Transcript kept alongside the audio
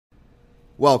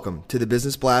Welcome to the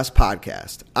Business Blast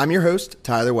podcast. I'm your host,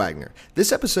 Tyler Wagner.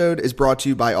 This episode is brought to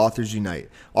you by Authors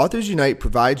Unite. Authors Unite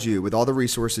provides you with all the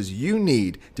resources you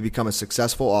need to become a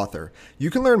successful author. You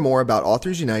can learn more about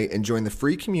Authors Unite and join the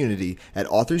free community at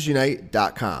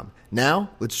authorsunite.com.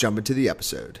 Now, let's jump into the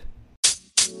episode.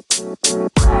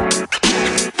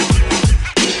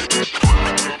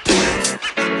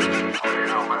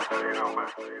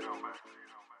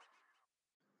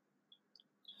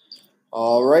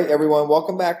 All right, everyone.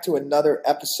 Welcome back to another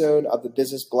episode of the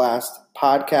Business Blast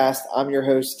podcast. I'm your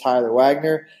host, Tyler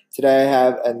Wagner. Today I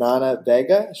have Anana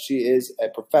Vega. She is a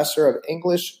professor of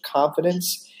English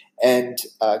confidence and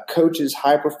coaches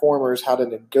high performers how to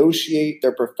negotiate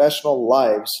their professional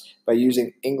lives by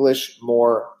using English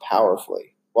more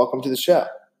powerfully. Welcome to the show.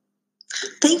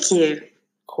 Thank you.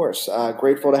 Of course.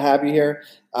 Grateful to have you here.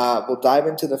 We'll dive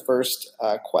into the first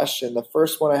question. The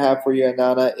first one I have for you,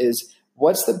 Anana, is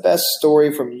what's the best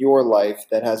story from your life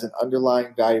that has an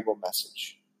underlying valuable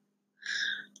message?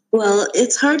 Well,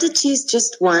 it's hard to choose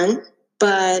just one,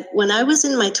 but when I was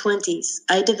in my 20s,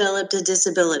 I developed a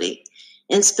disability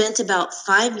and spent about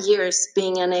 5 years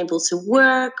being unable to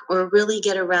work or really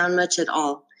get around much at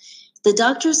all. The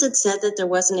doctors had said that there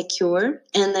wasn't a cure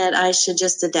and that I should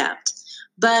just adapt,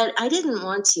 but I didn't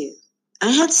want to. I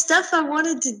had stuff I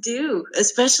wanted to do,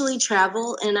 especially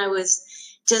travel, and I was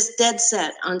just dead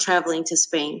set on traveling to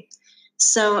Spain.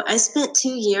 So I spent 2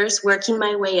 years working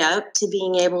my way up to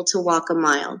being able to walk a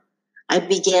mile. I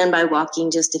began by walking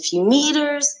just a few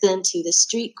meters, then to the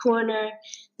street corner,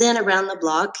 then around the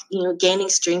block, gaining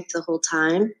strength the whole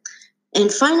time.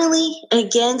 And finally,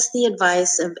 against the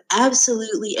advice of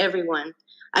absolutely everyone,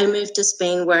 I moved to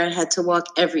Spain where I had to walk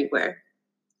everywhere.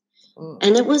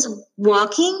 And it was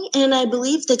walking and I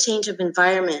believe the change of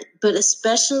environment, but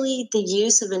especially the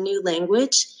use of a new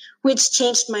language, which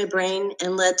changed my brain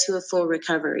and led to a full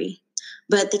recovery.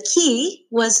 But the key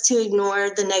was to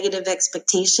ignore the negative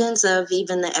expectations of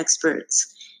even the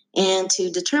experts and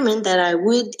to determine that I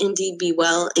would indeed be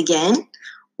well again,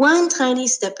 one tiny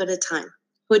step at a time,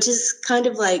 which is kind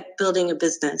of like building a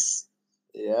business.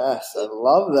 Yes, I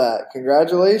love that.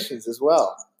 Congratulations as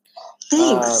well.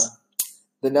 Thanks.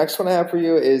 The next one I have for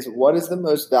you is, what is the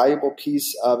most valuable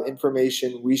piece of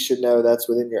information we should know that's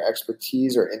within your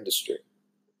expertise or industry?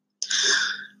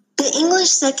 The English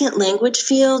second language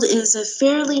field is a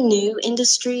fairly new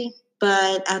industry,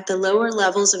 but at the lower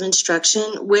levels of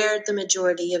instruction, where the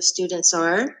majority of students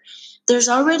are, there's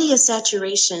already a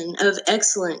saturation of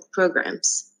excellent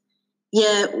programs.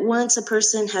 Yet once a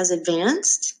person has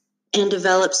advanced and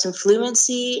developed some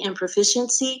fluency and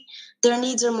proficiency, their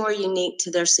needs are more unique to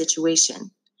their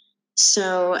situation.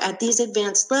 So at these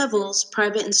advanced levels,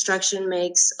 private instruction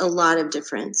makes a lot of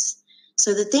difference.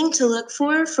 So the thing to look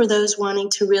for those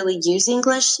wanting to really use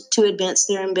English to advance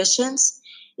their ambitions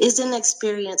is an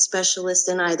experienced specialist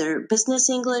in either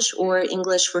business English or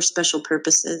English for special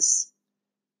purposes.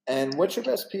 And what's your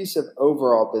best piece of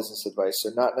overall business advice,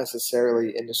 so not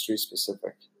necessarily industry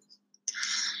specific?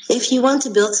 If you want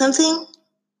to build something,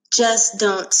 just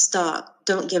don't stop.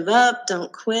 Don't give up.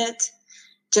 Don't quit.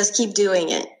 Just keep doing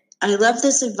it. I love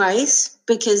this advice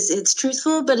because it's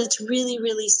truthful, but it's really,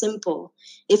 really simple.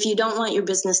 If you don't want your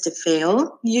business to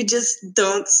fail, you just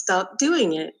don't stop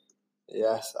doing it.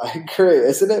 Yes, I agree.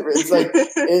 Isn't it? It's like,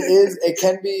 it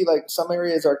can be like some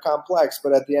areas are complex,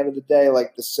 but at the end of the day,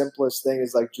 like the simplest thing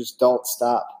is like, just don't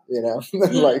stop, Yeah.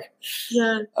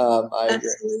 I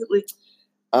absolutely. agree.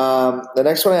 The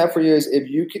next one I have for you is, if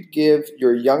you could give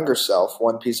your younger self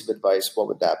one piece of advice, what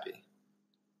would that be?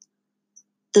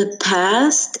 The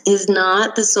past is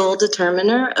not the sole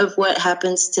determiner of what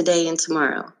happens today and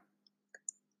tomorrow.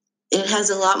 It has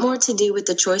a lot more to do with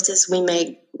the choices we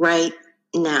make right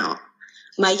now.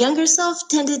 My younger self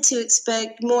tended to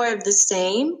expect more of the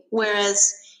same,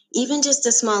 whereas even just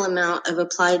a small amount of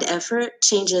applied effort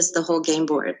changes the whole game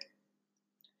board.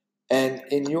 And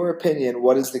in your opinion,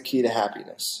 what is the key to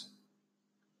happiness?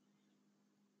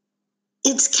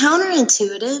 It's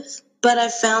counterintuitive, but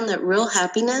I've found that real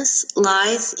happiness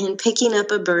lies in picking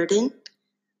up a burden,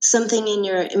 something in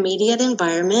your immediate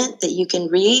environment that you can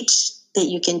reach, that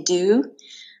you can do,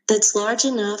 that's large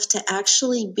enough to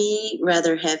actually be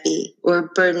rather heavy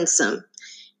or burdensome,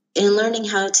 and learning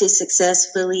how to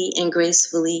successfully and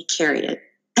gracefully carry it.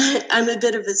 I'm a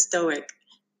bit of a stoic.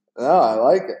 Oh, I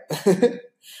like it.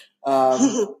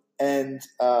 And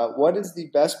what is the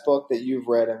best book that you've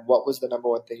read, and what was the number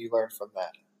one thing you learned from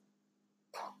that?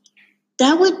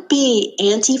 That would be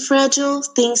Anti-Fragile,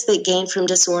 Things That Gain from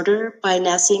Disorder by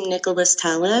Nassim Nicholas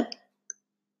Taleb.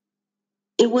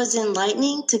 It was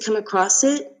enlightening to come across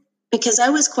it because I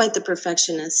was quite the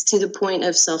perfectionist to the point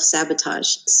of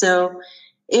self-sabotage. So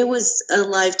it was a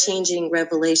life-changing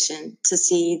revelation to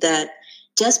see that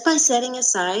just by setting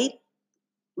aside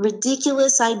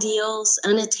ridiculous ideals,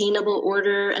 unattainable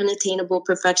order, unattainable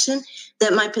perfection,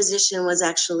 that my position was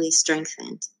actually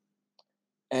strengthened.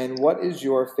 And what is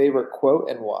your favorite quote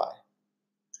and why?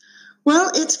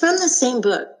 Well, it's from the same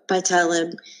book by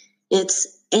Taleb.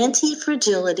 It's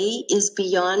anti-fragility is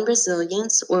beyond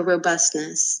resilience or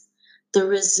robustness. The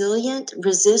resilient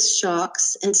resists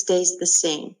shocks and stays the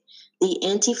same. The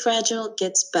anti-fragile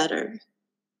gets better.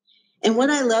 And what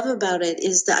I love about it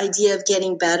is the idea of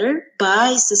getting better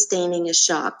by sustaining a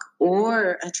shock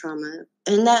or a trauma.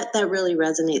 And that really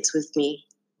resonates with me.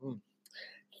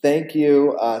 Thank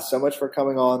you so much for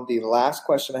coming on. The last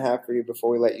question I have for you before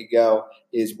we let you go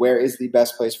is, where is the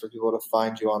best place for people to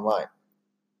find you online?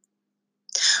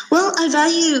 Well, I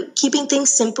value keeping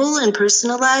things simple and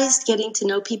personalized, getting to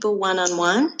know people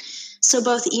one-on-one. So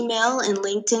both email and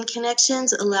LinkedIn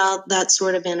connections allow that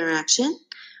sort of interaction.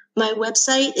 My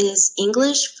website is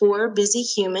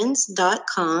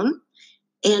englishforbusyhumans.com,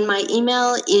 and my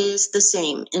email is the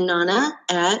same,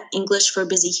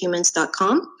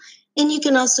 inanna@englishforbusyhumans.com. And you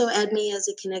can also add me as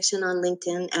a connection on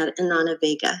LinkedIn at Inanna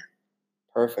Vega.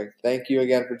 Perfect. Thank you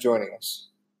again for joining us.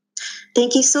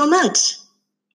 Thank you so much.